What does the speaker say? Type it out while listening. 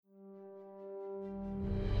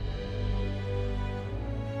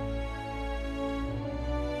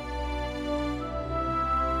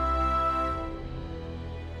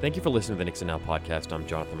Thank you for listening to the Nixon Now podcast. I'm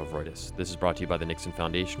Jonathan Mavroidis. This is brought to you by the Nixon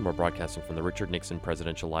Foundation. We're broadcasting from the Richard Nixon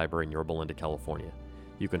Presidential Library in Yorba Linda, California.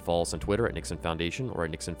 You can follow us on Twitter at Nixon Foundation or at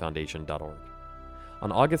nixonfoundation.org.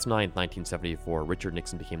 On August 9, 1974, Richard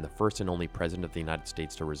Nixon became the first and only president of the United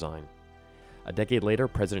States to resign. A decade later,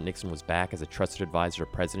 President Nixon was back as a trusted advisor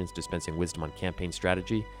to presidents, dispensing wisdom on campaign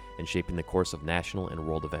strategy and shaping the course of national and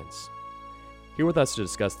world events. Here with us to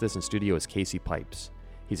discuss this in studio is Casey Pipes.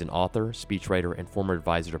 He's an author, speechwriter, and former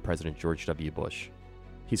advisor to President George W. Bush.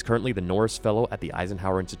 He's currently the Norris Fellow at the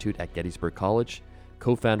Eisenhower Institute at Gettysburg College,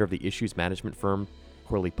 co-founder of the issues management firm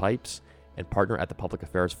Corley Pipes, and partner at the public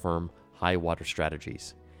affairs firm High Water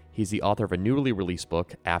Strategies. He's the author of a newly released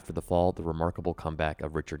book, After the Fall, The Remarkable Comeback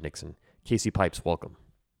of Richard Nixon. Casey Pipes, welcome.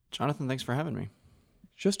 Jonathan, thanks for having me.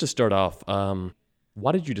 Just to start off,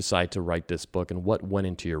 why did you decide to write this book, and what went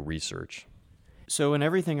into your research? So in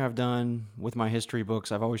everything I've done with my history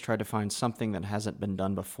books, I've always tried to find something that hasn't been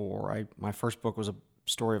done before. My first book was a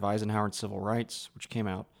story of Eisenhower and civil rights, which came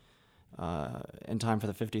out in time for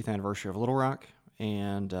the 50th anniversary of Little Rock,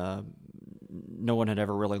 and no one had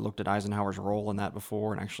ever really looked at Eisenhower's role in that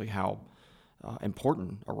before, and actually how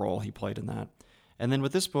important a role he played in that. And then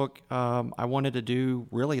with this book, I wanted to do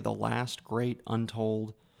really the last great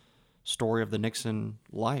untold story of the Nixon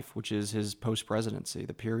life, which is his post-presidency,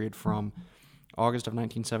 the period from August of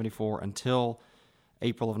 1974 until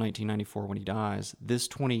April of 1994 when he dies. This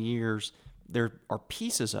 20 years, there are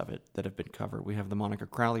pieces of it that have been covered. We have the Monica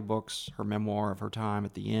Crowley books, her memoir of her time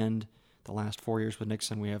at the end, the last 4 years with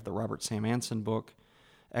Nixon. We have the Robert Sam Anson book,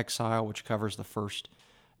 Exile, which covers the first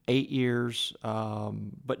 8 years,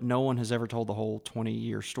 but no one has ever told the whole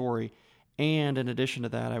 20-year story. And in addition to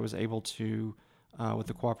that, I was able to, with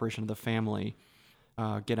the cooperation of the family,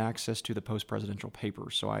 get access to the post-presidential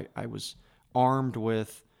papers. So I was armed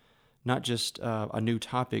with not just a new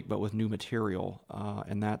topic, but with new material,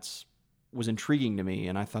 and that was intriguing to me,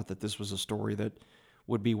 and I thought that this was a story that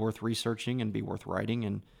would be worth researching and be worth writing,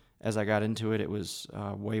 and as I got into it, it was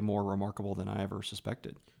way more remarkable than I ever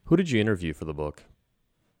suspected. Who did you interview for the book?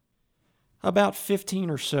 About 15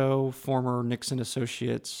 or so former Nixon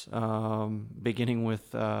associates, beginning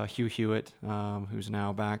with Hugh Hewitt, who's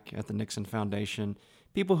now back at the Nixon Foundation,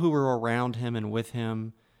 people who were around him and with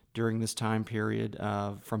him during this time period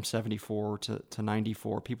from 74 to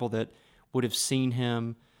 94, people that would have seen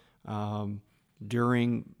him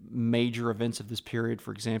during major events of this period.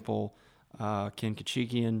 For example, Ken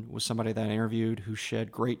Kachikian was somebody that I interviewed who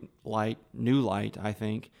shed great light, new light, I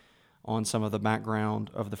think, on some of the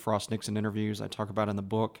background of the Frost-Nixon interviews I talk about in the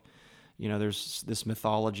book. You know, there's this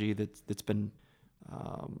mythology that's been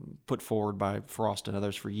put forward by Frost and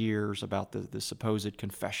others for years about the supposed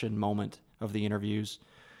confession moment of the interviews.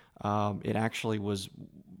 It actually was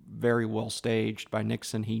very well staged by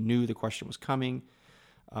Nixon. He knew the question was coming,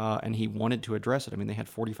 and he wanted to address it. I mean, they had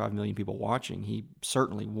 45 million people watching. He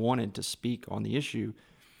certainly wanted to speak on the issue,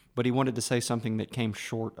 but he wanted to say something that came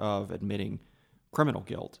short of admitting criminal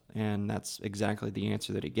guilt, and that's exactly the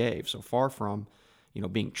answer that he gave. So far from,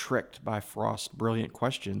 being tricked by Frost's brilliant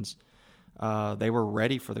questions, they were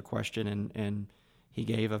ready for the question, and he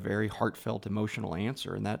gave a very heartfelt, emotional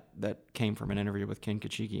answer, and that came from an interview with Ken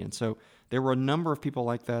Kachikian. So there were a number of people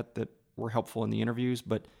like that were helpful in the interviews,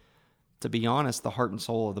 but to be honest, the heart and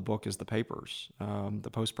soul of the book is the papers, the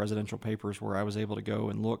post-presidential papers, where I was able to go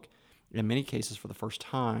and look, in many cases for the first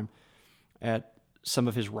time, at some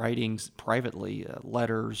of his writings privately,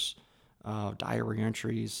 letters, diary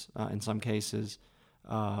entries in some cases,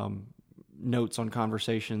 notes on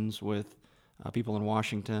conversations with people in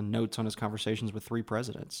Washington, notes on his conversations with 3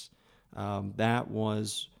 presidents. That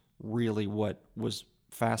was really what was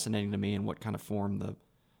fascinating to me and what kind of formed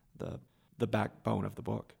the backbone of the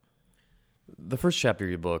book. The first chapter of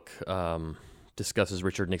your book discusses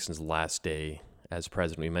Richard Nixon's last day as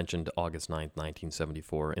president. We mentioned August 9th,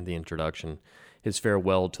 1974 in the introduction, his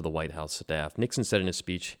farewell to the White House staff. Nixon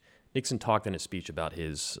talked in his speech about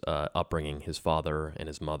his upbringing, his father and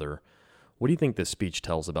his mother. What do you think this speech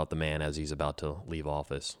tells about the man as he's about to leave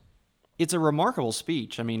office? It's a remarkable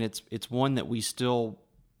speech. I mean, it's one that we still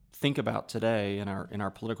think about today in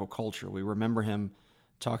our political culture. We remember him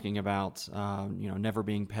talking about never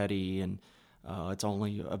being petty, and it's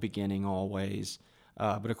only a beginning always.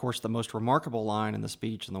 But of course, the most remarkable line in the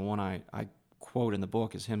speech, and the one I quote in the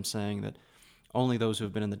book, is him saying that only those who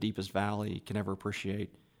have been in the deepest valley can ever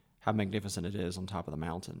appreciate how magnificent it is on top of the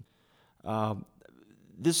mountain.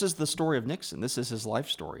 This is the story of Nixon. This is his life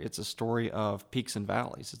story. It's a story of peaks and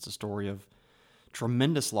valleys. It's a story of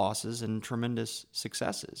tremendous losses and tremendous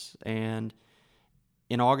successes. And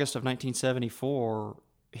in August of 1974,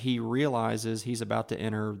 he realizes he's about to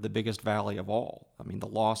enter the biggest valley of all. I mean, the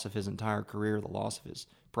loss of his entire career, the loss of his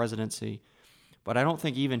presidency. But I don't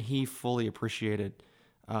think even he fully appreciated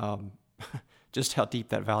just how deep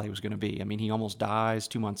that valley was going to be. I mean, he almost dies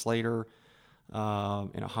 2 months later in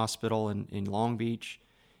a hospital in Long Beach.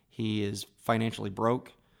 He is financially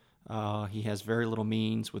broke. He has very little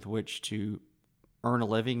means with which to earn a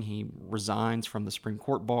living. He resigns from the Supreme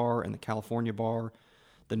Court bar and the California bar.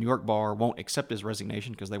 The New York bar won't accept his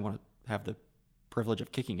resignation because they want to have the privilege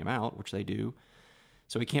of kicking him out, which they do.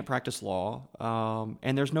 So he can't practice law,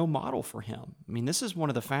 and there's no model for him. I mean, this is one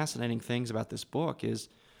of the fascinating things about this book is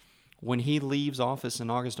when he leaves office in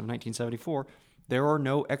August of 1974, there are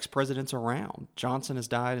no ex-presidents around. Johnson has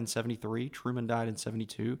died in 73, Truman died in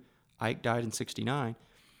 72, Ike died in 69.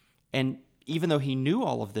 And even though he knew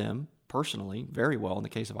all of them personally very well in the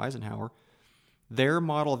case of Eisenhower, their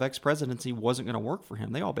model of ex-presidency wasn't going to work for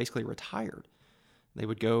him. They all basically retired. They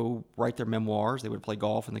would go write their memoirs. They would play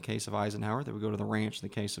golf in the case of Eisenhower. They would go to the ranch in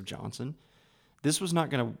the case of Johnson. This was not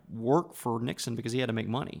going to work for Nixon because he had to make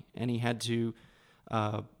money, and he had to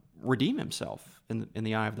redeem himself in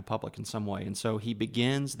the eye of the public in some way. And so he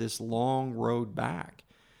begins this long road back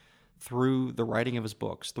through the writing of his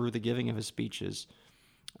books, through the giving of his speeches,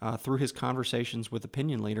 through his conversations with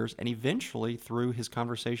opinion leaders, and eventually through his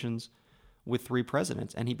conversations with 3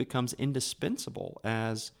 presidents. And he becomes indispensable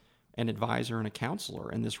as an advisor and a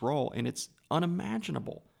counselor in this role. And it's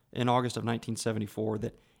unimaginable in August of 1974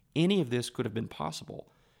 that any of this could have been possible.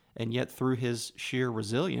 And yet through his sheer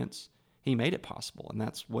resilience, he made it possible. And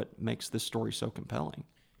that's what makes this story so compelling.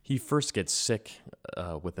 He first gets sick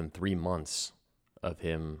within 3 months of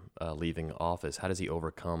him leaving office. How does he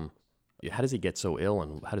get so ill,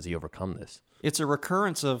 and how does he overcome this? It's a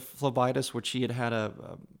recurrence of phlebitis, which he had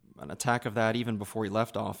an attack of that even before he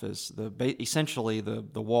left office. Essentially,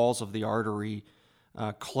 the walls of the artery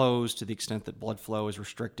close to the extent that blood flow is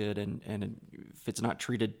restricted, and if it's not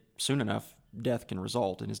treated soon enough, death can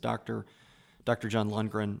result. And his doctor, Dr. John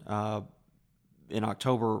Lundgren, in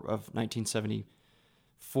October of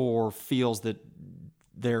 1974, feels that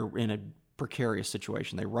they're in a precarious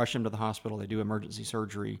situation. They rush him to the hospital. They do emergency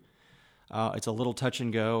surgery. It's a little touch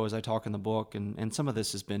and go, as I talk in the book, and some of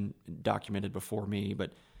this has been documented before me,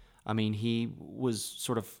 but I mean, he was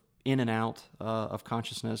sort of in and out of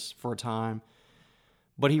consciousness for a time,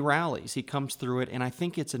 but he rallies, he comes through it, and I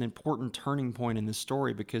think it's an important turning point in this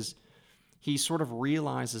story because he sort of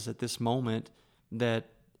realizes at this moment that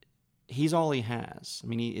he's all he has. I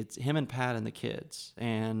mean, it's him and Pat and the kids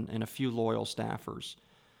and a few loyal staffers.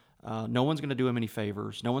 No one's going to do him any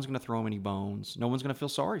favors. No one's going to throw him any bones. No one's going to feel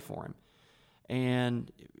sorry for him.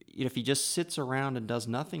 And if he just sits around and does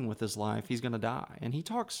nothing with his life, he's going to die. And he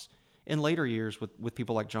talks in later years with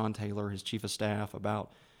people like John Taylor, his chief of staff,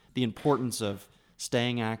 about the importance of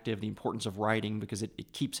staying active, the importance of writing, because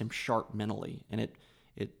it keeps him sharp mentally, and it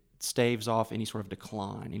staves off any sort of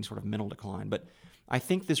decline, any sort of mental decline. But I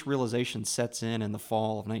think this realization sets in the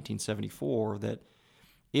fall of 1974 that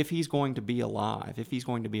if he's going to be alive, if he's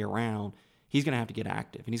going to be around, he's going to have to get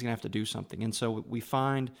active, and he's going to have to do something. And so we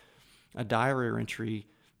find a diary entry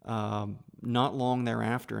not long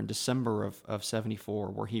thereafter in December of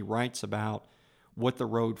 74 where he writes about what the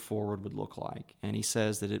road forward would look like. And he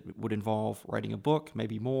says that it would involve writing a book,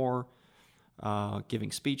 maybe more,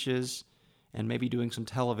 giving speeches, and maybe doing some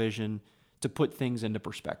television to put things into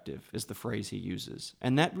perspective, is the phrase he uses.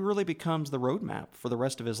 And that really becomes the roadmap for the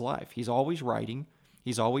rest of his life. He's always writing,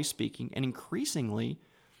 he's always speaking, and increasingly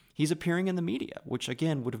he's appearing in the media, which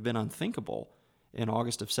again would have been unthinkable in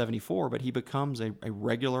August of 74, but he becomes a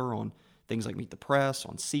regular on things like Meet the Press,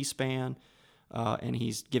 on C-SPAN, and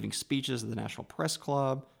he's giving speeches at the National Press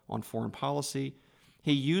Club on foreign policy.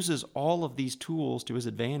 He uses all of these tools to his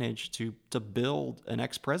advantage to build an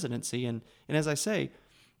ex-presidency, and as I say,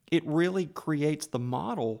 it really creates the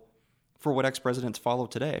model for what ex-presidents follow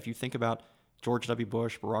today. If you think about George W.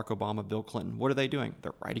 Bush, Barack Obama, Bill Clinton, what are they doing?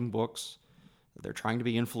 They're writing books. They're trying to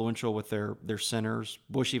be influential with their senators.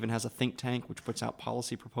 Bush even has a think tank which puts out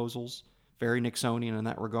policy proposals, very Nixonian in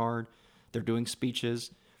that regard. They're doing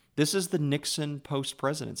speeches. This is the Nixon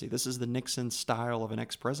post-presidency. This is the Nixon style of an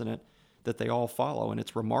ex-president that they all follow, and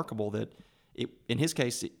it's remarkable that, in his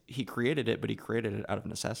case, he created it, but he created it out of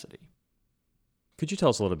necessity. Could you tell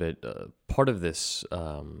us a little bit, part of this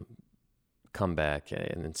comeback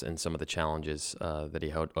and some of the challenges that he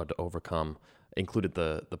had to overcome included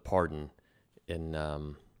the pardon. And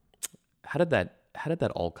how did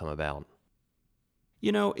that all come about?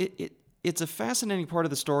 You know, it's a fascinating part of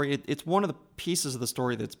the story. It's one of the pieces of the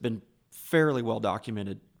story that's been fairly well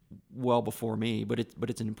documented well before me, but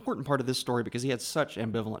it's an important part of this story because he had such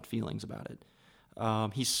ambivalent feelings about it.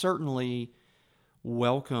 He certainly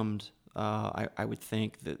welcomed, I would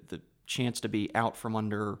think, the chance to be out from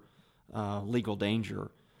under legal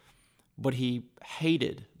danger, but he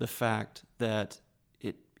hated the fact that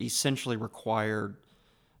it essentially required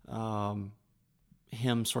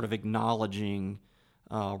him sort of acknowledging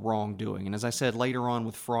wrongdoing. And as I said, later on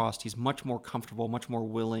with Frost, he's much more comfortable, much more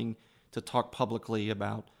willing to talk publicly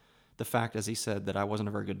about the fact, as he said, that I wasn't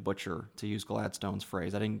a very good butcher, to use Gladstone's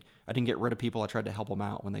phrase. I didn't get rid of people. I tried to help them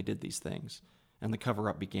out when they did these things. And the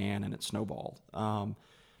cover-up began, and it snowballed.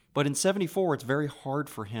 But in 1974, it's very hard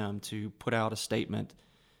for him to put out a statement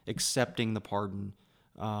accepting the pardon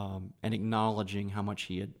and acknowledging how much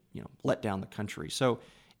he had, let down the country. So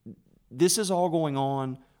this is all going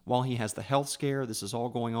on while he has the health scare. This is all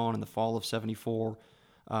going on in the fall of 1974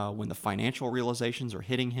 when the financial realizations are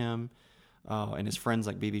hitting him. And his friends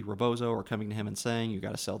like Bebe Rebozo are coming to him and saying, you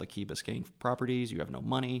got to sell the Key Biscayne properties. You have no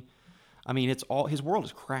money. I mean, his world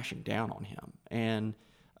is crashing down on him. And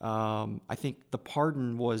I think the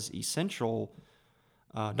pardon was essential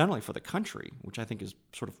not only for the country, which I think is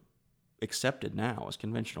sort of accepted now as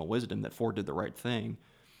conventional wisdom that Ford did the right thing,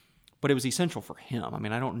 but it was essential for him. I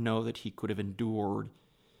mean, I don't know that he could have endured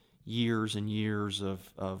years and years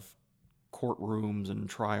of courtrooms and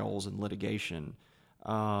trials and litigation.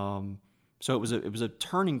 So it was a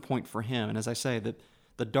turning point for him. And as I say,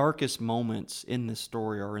 the darkest moments in this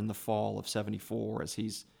story are in the fall of 1974 as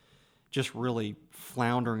he's just really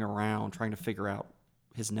floundering around trying to figure out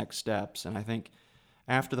his next steps. And I think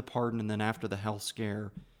after the pardon and then after the health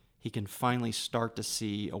scare, he can finally start to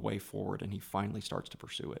see a way forward, and he finally starts to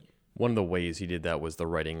pursue it. One of the ways he did that was the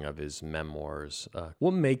writing of his memoirs.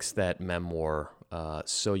 What makes that memoir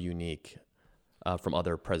so unique from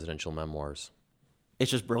other presidential memoirs?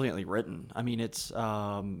 It's just brilliantly written. I mean, it's,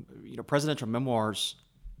 presidential memoirs,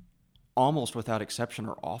 almost without exception,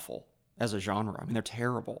 are awful as a genre. I mean, they're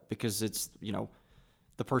terrible because it's,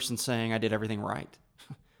 the person saying, I did everything right.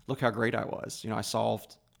 Look how great I was. I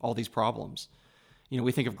solved all these problems.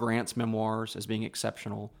 We think of Grant's memoirs as being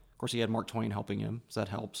exceptional. Of course, he had Mark Twain helping him, so that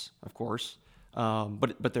helps, of course.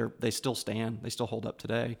 But they still stand. They still hold up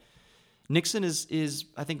today. Nixon is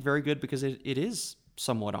I think, very good because it is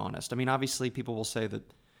somewhat honest. I mean, obviously, people will say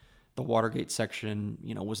that the Watergate section,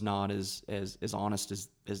 was not as honest as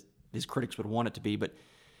his critics would want it to be. But,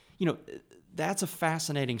 that's a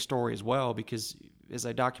fascinating story as well because, as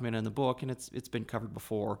I document in the book, and it's been covered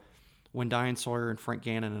before, when Diane Sawyer and Frank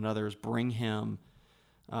Gannon and others bring him,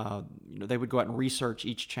 they would go out and research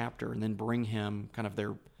each chapter and then bring him kind of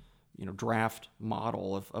their, draft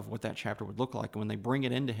model of what that chapter would look like. And when they bring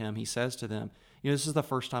it into him, he says to them, this is the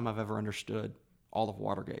first time I've ever understood all of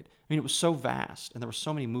Watergate. I mean, it was so vast and there were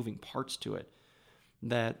so many moving parts to it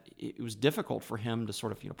that it was difficult for him to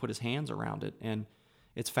sort of, put his hands around it. And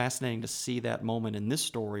it's fascinating to see that moment in this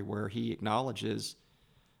story where he acknowledges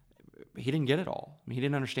he didn't get it all. I mean, he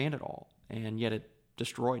didn't understand it all, and yet it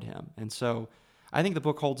destroyed him. And so I think the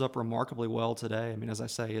book holds up remarkably well today. I mean, as I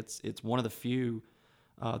say, it's one of the few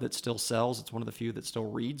that still sells. It's one of the few that still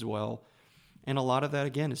reads well. And a lot of that,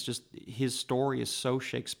 again, it's just his story is so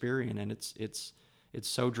Shakespearean, and it's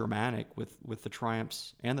so dramatic with the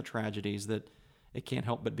triumphs and the tragedies that it can't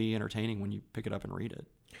help but be entertaining when you pick it up and read it.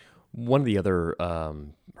 One of the other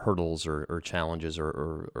hurdles or challenges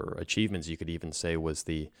or achievements, you could even say, was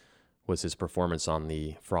his performance on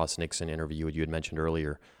the Frost-Nixon interview you had mentioned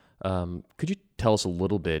earlier. Could you tell us a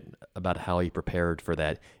little bit about how he prepared for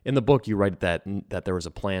that? In the book, you write that there was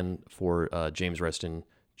a plan for James Reston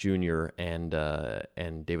Jr. and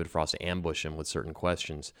David Frost to ambush him with certain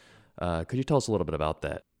questions. Could you tell us a little bit about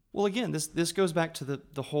that? Well, again, this goes back to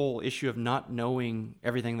the whole issue of not knowing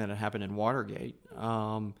everything that had happened in Watergate.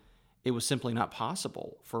 It was simply not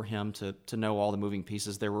possible for him to know all the moving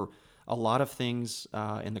pieces. There were a lot of things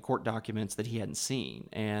in the court documents that he hadn't seen,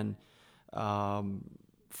 and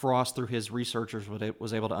Frost, through his researchers,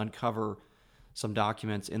 was able to uncover some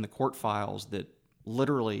documents in the court files that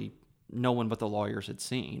literally no one but the lawyers had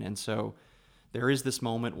seen. And so there is this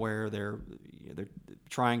moment where they're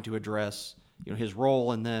trying to address his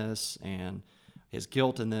role in this and his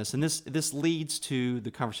guilt in this. And this leads to the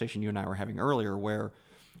conversation you and I were having earlier, where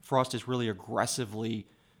Frost is really aggressively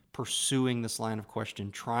pursuing this line of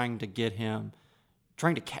question, trying to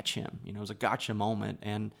catch him. It was a gotcha moment.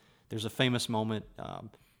 And there's a famous moment,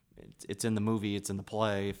 it's in the movie, it's in the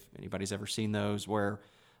play, if anybody's ever seen those, where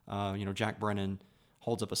Jack Brennan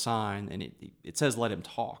holds up a sign and it says, "Let him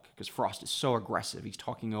talk," because Frost is so aggressive. He's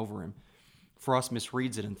talking over him. Frost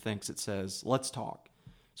misreads it and thinks it says, "Let's talk."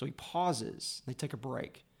 So he pauses. They take a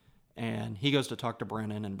break. And he goes to talk to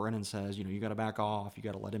Brennan, and Brennan says, you got to back off. You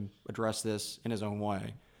got to let him address this in his own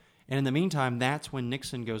way. And in the meantime, that's when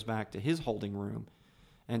Nixon goes back to his holding room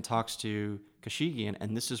and talks to Kosygin,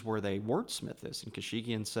 and this is where they wordsmith this. And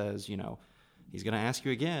Kosygin says, he's going to ask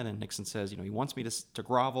you again, and Nixon says, he wants me to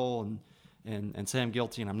grovel and say I'm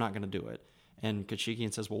guilty, and I'm not going to do it. And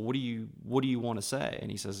Kosygin says, well, what do you want to say? And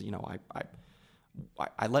he says,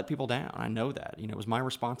 I let people down. I know that. It was my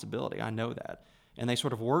responsibility. I know that. And they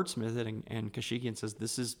sort of wordsmith it, and Kosygin says,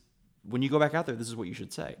 this is, when you go back out there, this is what you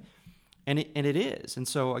should say. And it is. And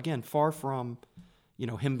so, again, far from,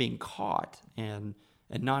 him being caught and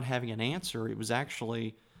not having an answer, it was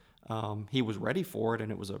actually, he was ready for it,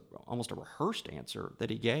 and it was almost a rehearsed answer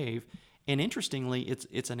that he gave. And interestingly,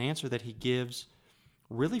 it's an answer that he gives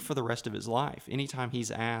really for the rest of his life. Anytime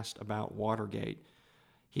he's asked about Watergate,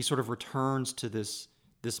 he sort of returns to this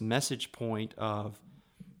message point of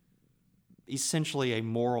essentially a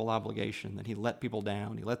moral obligation, that he let people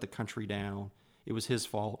down, he let the country down, it was his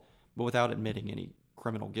fault, but without admitting any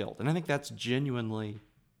criminal guilt. And I think that's genuinely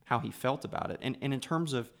how he felt about it. And in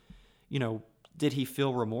terms of, did he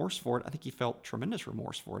feel remorse for it? I think he felt tremendous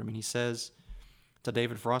remorse for it. I mean, he says to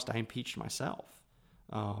David Frost, I impeached myself.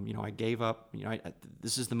 I gave up,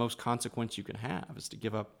 this is the most consequence you can have, is to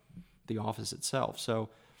give up the office itself. So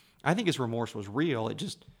I think his remorse was real. It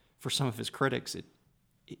just, for some of his critics,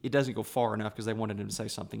 it doesn't go far enough because they wanted him to say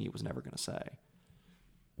something he was never going to say.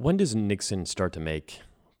 When does Nixon start to make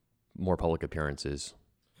more public appearances?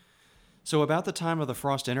 So about the time of the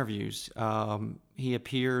Frost interviews, he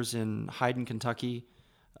appears in Hyden, Kentucky,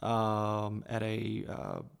 at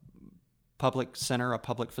a public center, a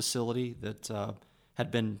public facility that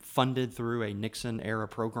had been funded through a Nixon-era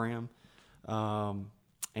program.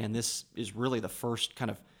 And this is really the first kind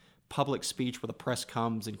of public speech where the press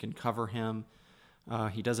comes and can cover him.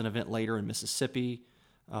 He does an event later in Mississippi,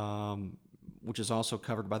 which is also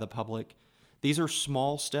covered by the public. These are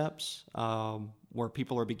small steps where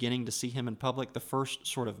people are beginning to see him in public. The first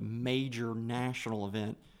sort of major national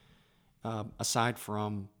event, aside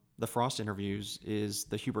from the Frost interviews, is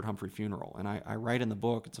the Hubert Humphrey funeral. And I write in the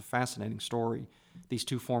book, it's a fascinating story. These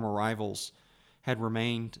two former rivals had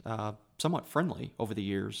remained somewhat friendly over the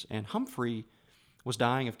years, and Humphrey was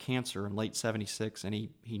dying of cancer in late 76, and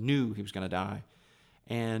he knew he was going to die,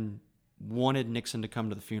 and wanted Nixon to come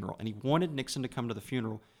to the funeral. And he wanted Nixon to come to the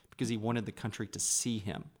funeral because he wanted the country to see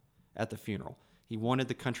him at the funeral. He wanted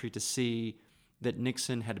the country to see that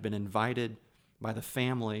Nixon had been invited by the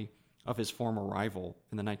family of his former rival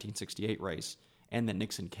in the 1968 race, and that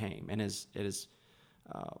Nixon came. And as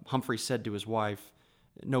Humphrey said to his wife,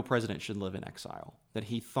 no president should live in exile, that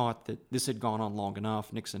he thought that this had gone on long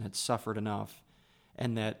enough, Nixon had suffered enough,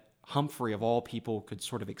 and that Humphrey, of all people, could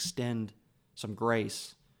sort of extend some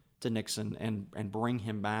grace to Nixon and bring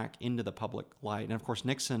him back into the public light. And of course,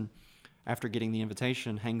 Nixon, after getting the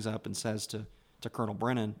invitation, hangs up and says to Colonel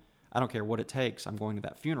Brennan, I don't care what it takes, I'm going to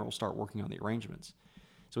that funeral, start working on the arrangements.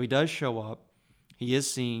 So he does show up. He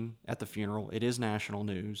is seen at the funeral. It is national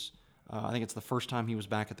news. I think it's the first time he was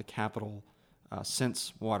back at the Capitol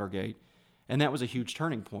since Watergate, and that was a huge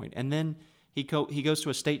turning point. And then he goes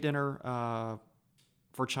to a state dinner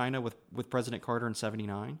for China with President Carter in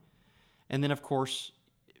 79. And then, of course,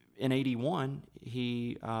 in 81,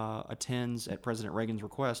 he attends, at President Reagan's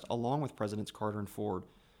request, along with Presidents Carter and Ford,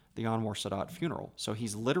 the Anwar Sadat funeral. So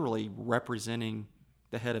he's literally representing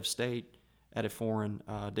the head of state at a foreign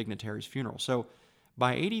dignitary's funeral. So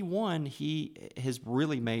by 81, he has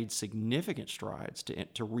really made significant strides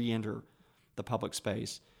to re-enter the public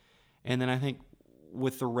space. And then I think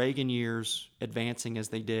with the Reagan years advancing as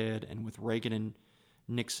they did, and with Reagan and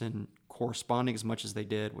Nixon corresponding as much as they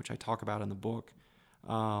did, which I talk about in the book,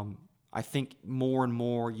 I think more and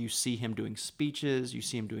more you see him doing speeches, you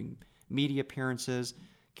see him doing media appearances.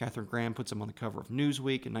 Katharine Graham puts him on the cover of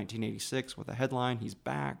Newsweek in 1986 with a headline, "He's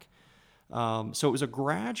back." So it was a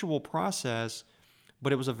gradual process,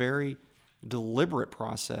 but it was a very deliberate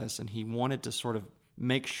process, and he wanted to sort of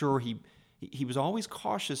make sure he was always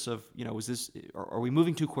cautious of, are we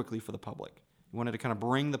moving too quickly for the public? He wanted to kind of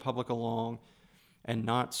bring the public along and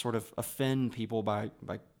not sort of offend people by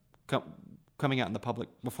coming out in the public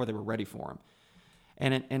before they were ready for him.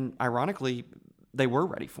 And ironically, they were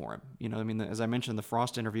ready for him. As I mentioned, the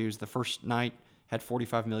Frost interviews, the first night had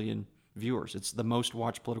 45 million viewers. It's the most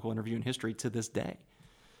watched political interview in history to this day.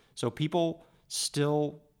 So people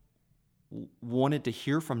still wanted to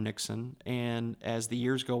hear from Nixon, and as the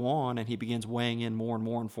years go on and he begins weighing in more and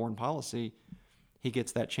more in foreign policy, he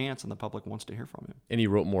gets that chance and the public wants to hear from him. And he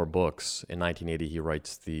wrote more books. In 1980, he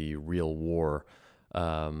writes The Real War.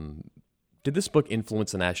 Did this book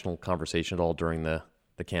influence the national conversation at all during the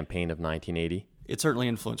campaign of 1980? It certainly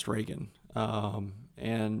influenced Reagan.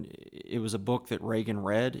 And It was a book that Reagan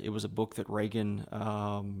read. It was a book that Reagan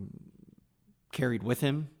carried with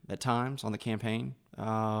him at times on the campaign.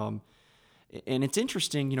 And it's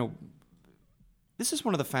interesting, this is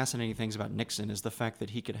one of the fascinating things about Nixon is the fact that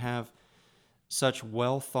he could have such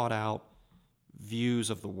well thought out views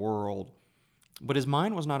of the world, but his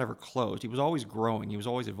mind was not ever closed. He was always growing. He was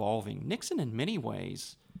always evolving. Nixon, in many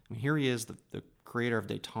ways, here he is, the creator of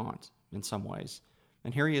détente in some ways,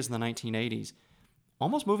 and here he is in the 1980s,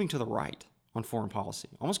 almost moving to the right on foreign policy,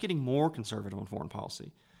 almost getting more conservative on foreign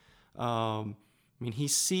policy. He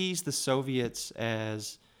sees the Soviets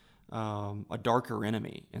as a darker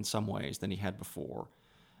enemy in some ways than he had before.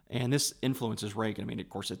 And this influences Reagan. Of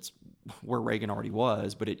course, it's where Reagan already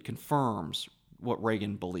was, but it confirms what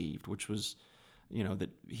Reagan believed, which was, that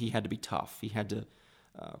he had to be tough. He had to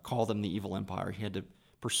call them the evil empire. He had to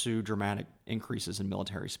pursue dramatic increases in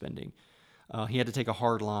military spending. He had to take a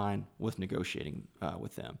hard line with negotiating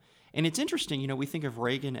with them. And it's interesting, we think of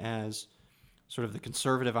Reagan as sort of the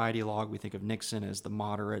conservative ideologue. We think of Nixon as the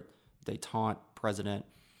moderate, détente president.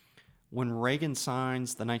 When Reagan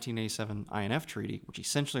signs the 1987 INF Treaty, which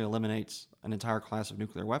essentially eliminates an entire class of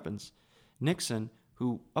nuclear weapons, Nixon,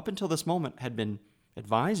 who up until this moment had been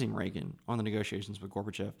advising Reagan on the negotiations with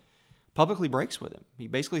Gorbachev, publicly breaks with him. He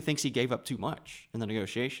basically thinks he gave up too much in the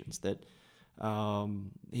negotiations, that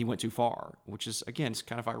he went too far, which is, again, it's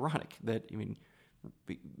kind of ironic that,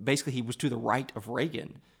 basically he was to the right of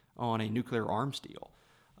Reagan on a nuclear arms deal.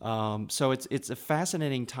 So it's a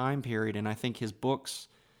fascinating time period, and I think his books,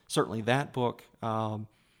 certainly that book,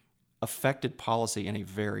 affected policy in a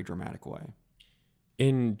very dramatic way.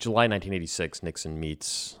 In July 1986, Nixon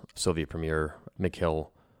meets Soviet Premier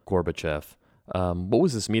Mikhail Gorbachev. What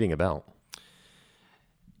was this meeting about?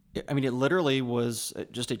 It literally was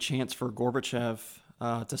just a chance for Gorbachev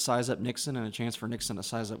to size up Nixon and a chance for Nixon to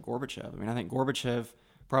size up Gorbachev. I think Gorbachev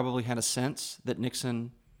probably had a sense that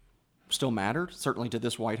Nixon still mattered, certainly to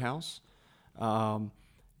this White House.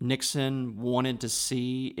 Nixon wanted to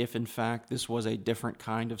see if, in fact, this was a different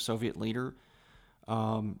kind of Soviet leader.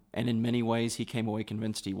 And in many ways, he came away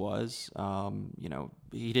convinced he was.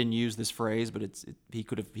 He didn't use this phrase, but he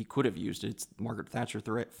could have used it. It's Margaret Thatcher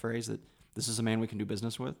phrase that this is a man we can do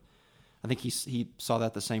business with. I think he saw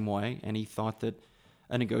that the same way, and he thought that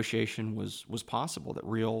a negotiation was possible, that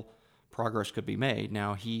real progress could be made.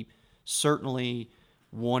 Now, he certainly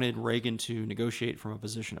wanted Reagan to negotiate from a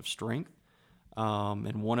position of strength.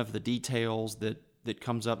 And one of the details that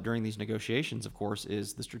comes up during these negotiations, of course,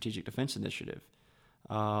 is the Strategic Defense Initiative.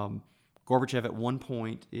 Gorbachev at one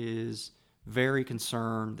point is very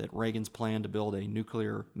concerned that Reagan's plan to build a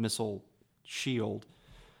nuclear missile shield,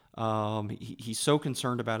 he's so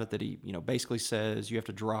concerned about it that he basically says you have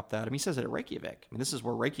to drop that. He says it at Reykjavik. This is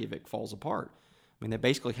where Reykjavik falls apart. They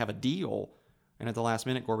basically have a deal, and at the last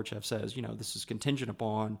minute Gorbachev says, this is contingent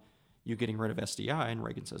upon you getting rid of SDI, and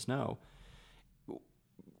Reagan says no.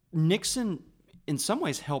 Nixon, in some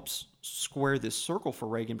ways, helps square this circle for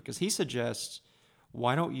Reagan because he suggests,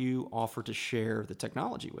 why don't you offer to share the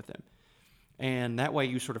technology with him? And that way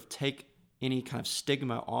you sort of take any kind of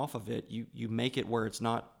stigma off of it. You make it where it's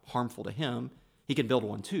not harmful to him. He can build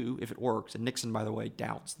one too if it works. And Nixon, by the way,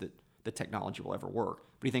 doubts that the technology will ever work,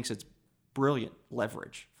 but he thinks it's brilliant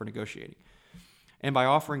leverage for negotiating. And by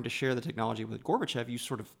offering to share the technology with Gorbachev, you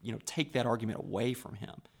sort of take that argument away from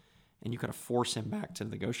him, and you kind of force him back to the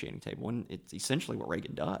negotiating table. And it's essentially what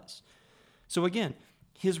Reagan does. So again,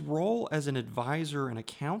 his role as an advisor and a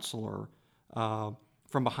counselor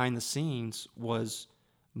from behind the scenes was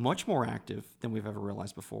much more active than we've ever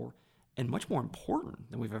realized before, and much more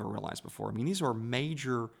important than we've ever realized before. These are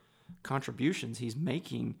major contributions he's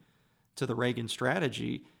making to the Reagan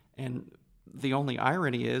strategy, and the only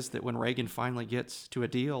irony is that when Reagan finally gets to a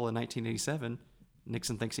deal in 1987,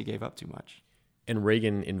 Nixon thinks he gave up too much. And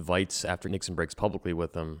Reagan invites, after Nixon breaks publicly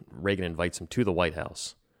with him, Reagan invites him to the White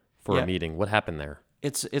House for a meeting. What happened there?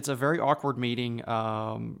 It's a very awkward meeting.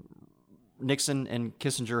 Nixon and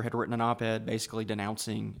Kissinger had written an op-ed basically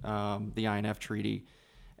denouncing the INF Treaty,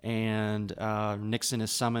 and Nixon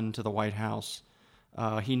is summoned to the White House.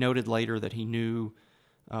 He noted later that he knew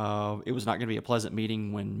it was not going to be a pleasant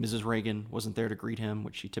meeting when Mrs. Reagan wasn't there to greet him,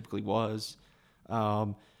 which she typically was.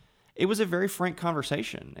 It was a very frank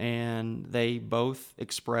conversation, and they both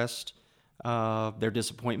expressed their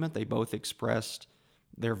disappointment. They both expressed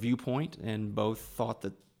their viewpoint, and both thought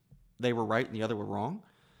that they were right and the other were wrong.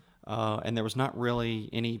 And there was not really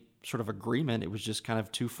any sort of agreement. It was just kind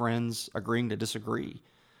of two friends agreeing to disagree.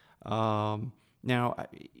 Now,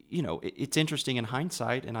 it's interesting in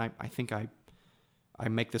hindsight, and I think I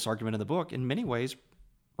make this argument in the book. In many ways,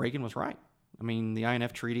 Reagan was right. The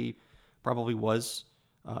INF Treaty probably was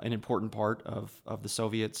an important part of the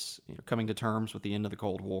Soviets coming to terms with the end of the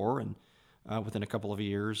Cold War. And within a couple of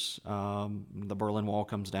years, the Berlin Wall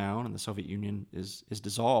comes down and the Soviet Union is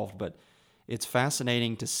dissolved. But it's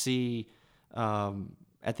fascinating to see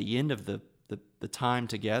at the end of the time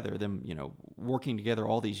together, them working together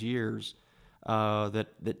all these years,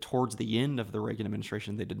 that towards the end of the Reagan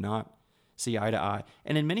administration they did not see eye to eye.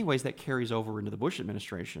 And in many ways that carries over into the Bush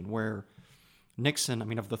administration, where Nixon,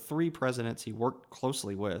 of the three presidents he worked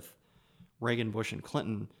closely with, Reagan, Bush, and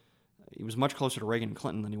Clinton, he was much closer to Reagan and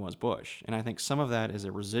Clinton than he was Bush. And I think some of that is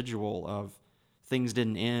a residual of things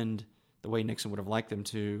didn't end the way Nixon would have liked them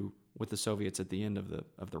to with the Soviets at the end of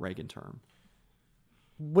the Reagan term.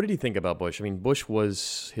 What did he think about Bush? Bush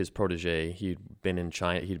was his protege. He'd been in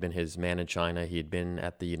China. He'd been his man in China. He'd been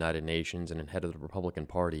at the United Nations and head of the Republican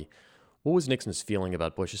Party. What was Nixon's feeling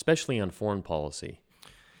about Bush, especially on foreign policy?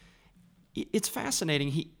 It's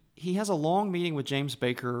fascinating. He has a long meeting with James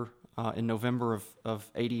Baker in November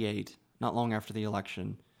of '88, not long after the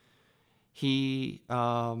election. He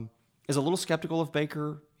is a little skeptical of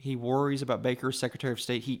Baker. He worries about Baker as Secretary of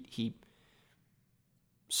State. He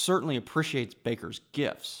certainly appreciates Baker's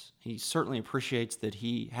gifts. He certainly appreciates that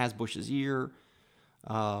he has Bush's ear,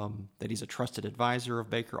 that he's a trusted advisor of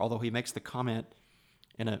Baker, although he makes the comment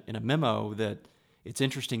in a memo that it's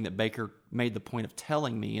interesting that Baker made the point of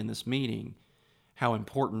telling me in this meeting how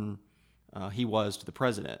important he was to the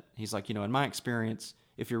president. He's like, in my experience,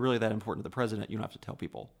 if you're really that important to the president, you don't have to tell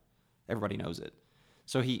people. Everybody knows it.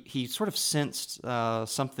 So he sort of sensed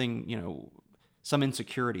something, some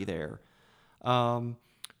insecurity there.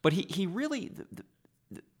 But he really,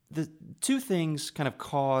 the two things kind of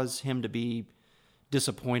cause him to be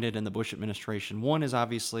disappointed in the Bush administration. One is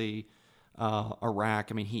obviously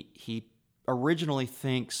Iraq. He originally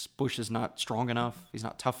thinks Bush is not strong enough. He's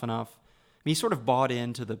not tough enough. He sort of bought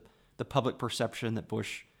into the public perception that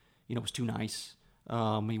Bush, was too nice.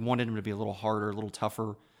 He wanted him to be a little harder, a little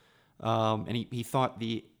tougher. And he thought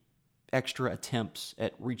the extra attempts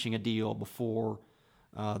at reaching a deal before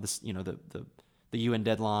the UN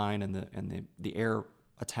deadline and the air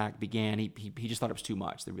attack began, he just thought it was too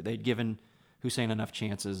much. They'd given Hussein enough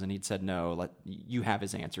chances, and he'd said no. You have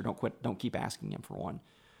his answer. Don't keep asking him for one.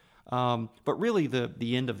 But really,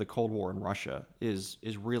 the end of the Cold War in Russia is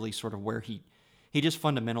really sort of where he just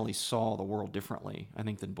fundamentally saw the world differently, I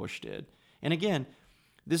think, than Bush did. And again,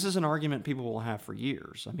 this is an argument people will have for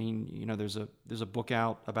years. There's a book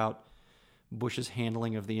out about Bush's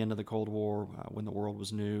handling of the end of the Cold War when the world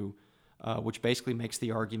was new, which basically makes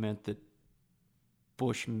the argument that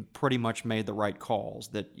Bush pretty much made the right calls,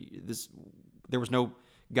 that there was no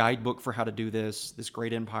guidebook for how to do this. This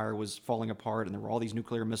great empire was falling apart, and there were all these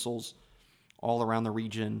nuclear missiles all around the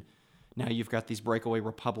region. Now you've got these breakaway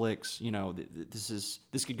republics.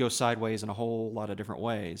 This could go sideways in a whole lot of different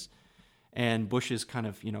ways. And Bush's kind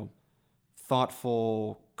of,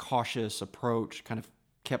 thoughtful, cautious approach kind of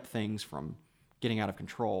kept things from getting out of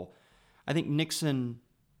control. I think Nixon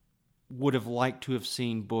would have liked to have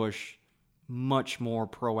seen Bush much more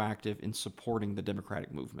proactive in supporting the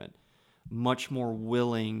democratic movement, much more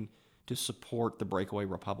willing to support the breakaway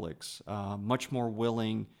republics, much more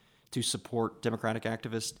willing to support democratic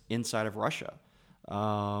activists inside of Russia.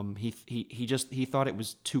 He thought it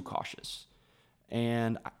was too cautious.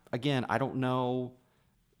 And again, I don't know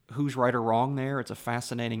who's right or wrong there. It's a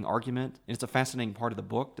fascinating argument, and it's a fascinating part of the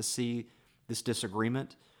book to see this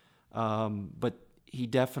disagreement. But he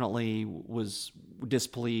definitely was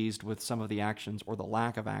displeased with some of the actions or the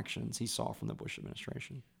lack of actions he saw from the Bush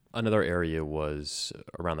administration. Another area was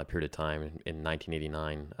around that period of time in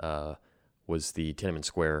 1989 was the Tiananmen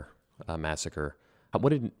Square massacre. What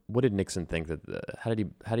did Nixon think how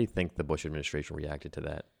did he think the Bush administration reacted to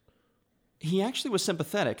that? He actually was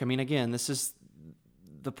sympathetic. Again, this is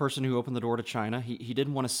the person who opened the door to China. He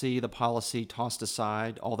didn't want to see the policy tossed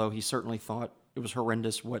aside, although he certainly thought it was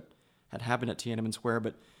horrendous what had happened at Tiananmen Square.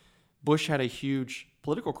 But Bush had a huge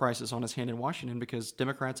political crisis on his hand in Washington because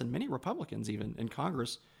Democrats and many Republicans even in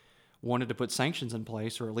Congress wanted to put sanctions in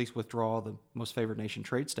place, or at least withdraw the most favored nation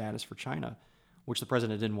trade status for China, which the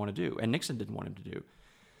president didn't want to do, and Nixon didn't want him to do.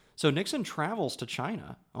 So Nixon travels to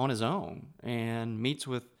China on his own and meets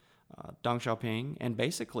with Deng Xiaoping and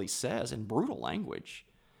basically says in brutal language,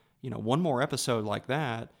 one more episode like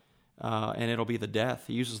that, and it'll be the death,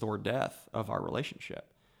 he uses the word death, of our relationship.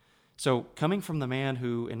 So coming from the man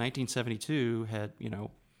who in 1972 had,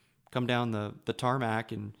 come down the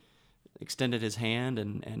tarmac and extended his hand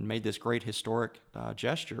and made this great historic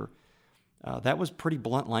gesture, that was pretty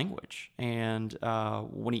blunt language. And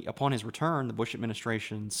upon his return, the Bush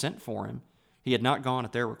administration sent for him. He had not gone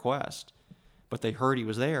at their request, but they heard he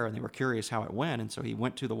was there and they were curious how it went. And so he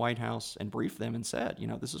went to the White House and briefed them and said,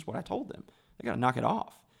 this is what I told them. They got to knock it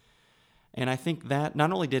off. And I think that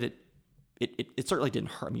not only did it certainly didn't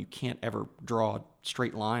hurt. I mean, you can't ever draw a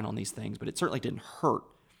straight line on these things, but it certainly didn't hurt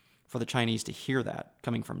for the Chinese to hear that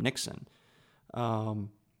coming from Nixon. And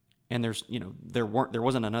there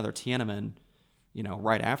wasn't another Tiananmen,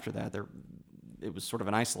 right after that. It was sort of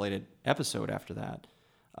an isolated episode after that.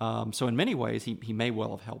 So in many ways, he may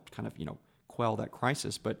well have helped kind of, quell that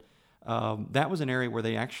crisis. But that was an area where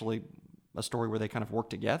a story where they kind of worked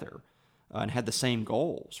together and had the same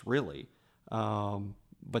goals, really.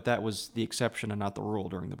 But that was the exception and not the rule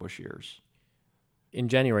during the Bush years. In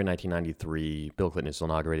January 1993, Bill Clinton is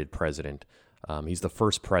inaugurated president. He's the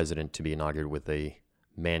first president to be inaugurated with a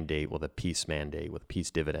peace mandate, with a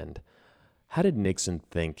peace dividend. How did Nixon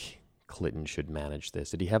think Clinton should manage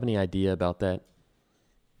this? Did he have any idea about that?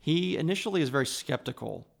 He initially is very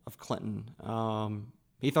skeptical of Clinton.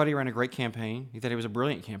 He thought he ran a great campaign. He thought he was a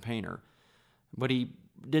brilliant campaigner, but he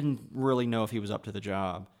didn't really know if he was up to the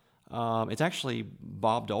job. It's actually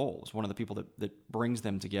Bob Dole is one of the people that brings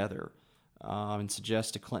them together and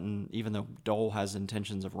suggests to Clinton, even though Dole has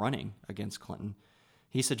intentions of running against Clinton,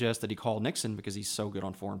 he suggests that he call Nixon because he's so good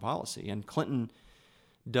on foreign policy. And Clinton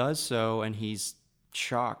does so, and he's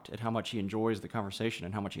shocked at how much he enjoys the conversation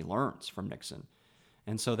and how much he learns from Nixon.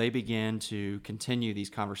 And so they began to continue these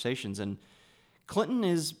conversations. And Clinton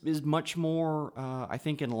is much more, I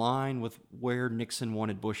think, in line with where Nixon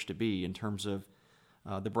wanted Bush to be in terms of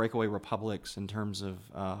the breakaway republics, in terms of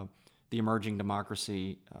the emerging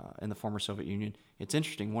democracy in the former Soviet Union. It's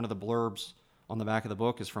interesting. One of the blurbs on the back of the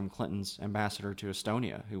book is from Clinton's ambassador to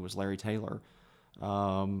Estonia, who was Larry Taylor.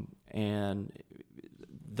 And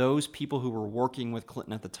those people who were working with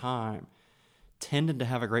Clinton at the time tended to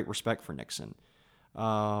have a great respect for Nixon.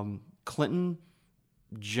 Clinton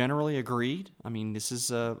generally agreed. I mean, this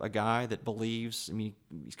is a guy that believes,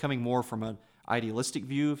 he's coming more from an idealistic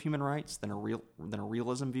view of human rights than a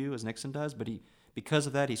realism view, as Nixon does, but because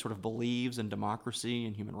of that, he sort of believes in democracy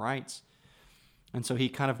and human rights. And so he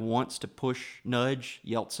kind of wants to nudge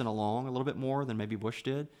Yeltsin along a little bit more than maybe Bush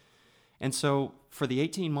did. And so for the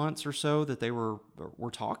 18 months or so that they were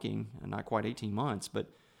talking, and not quite 18 months, but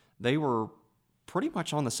they were pretty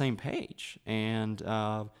much on the same page. And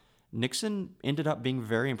Nixon ended up being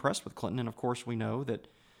very impressed with Clinton. And of course, we know that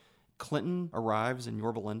Clinton arrives in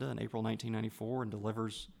Yorba Linda in April 1994 and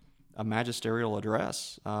delivers a magisterial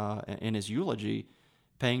address in his eulogy,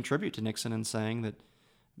 paying tribute to Nixon and saying that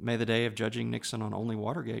may the day of judging Nixon on only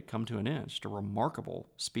Watergate come to an end. Just a remarkable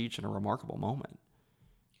speech and a remarkable moment.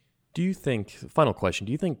 Final question,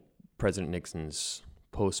 do you think President Nixon's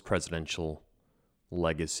post-presidential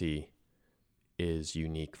legacy is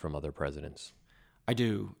unique from other presidents? I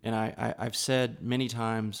do. And I've said many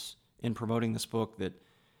times in promoting this book that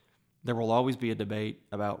there will always be a debate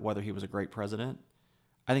about whether he was a great president.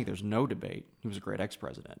 I think there's no debate. He was a great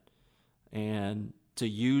ex-president. And to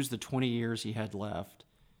use the 20 years he had left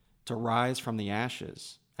to rise from the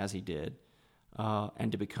ashes, as he did,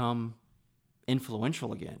 and to become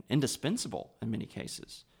influential again, indispensable in many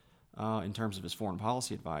cases, in terms of his foreign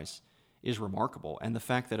policy advice, is remarkable. And the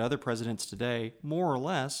fact that other presidents today, more or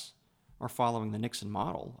less, are following the Nixon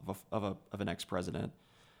model of an ex-president,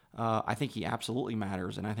 I think he absolutely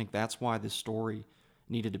matters. And I think that's why this story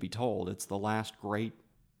needed to be told. It's the last great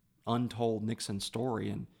untold Nixon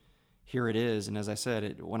story, and here it is. And as I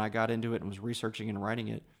said, when I got into it and was researching and writing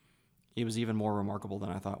it, it was even more remarkable than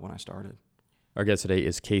I thought when I started. Our guest today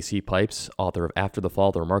is Casey Pipes, author of After the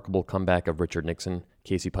Fall, The Remarkable Comeback of Richard Nixon.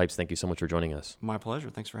 Casey Pipes, thank you so much for joining us. My pleasure.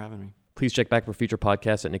 Thanks for having me. Please check back for future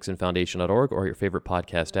podcasts at nixonfoundation.org or your favorite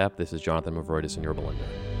podcast app. This is Jonathan Mavroidis in Yorba Linda.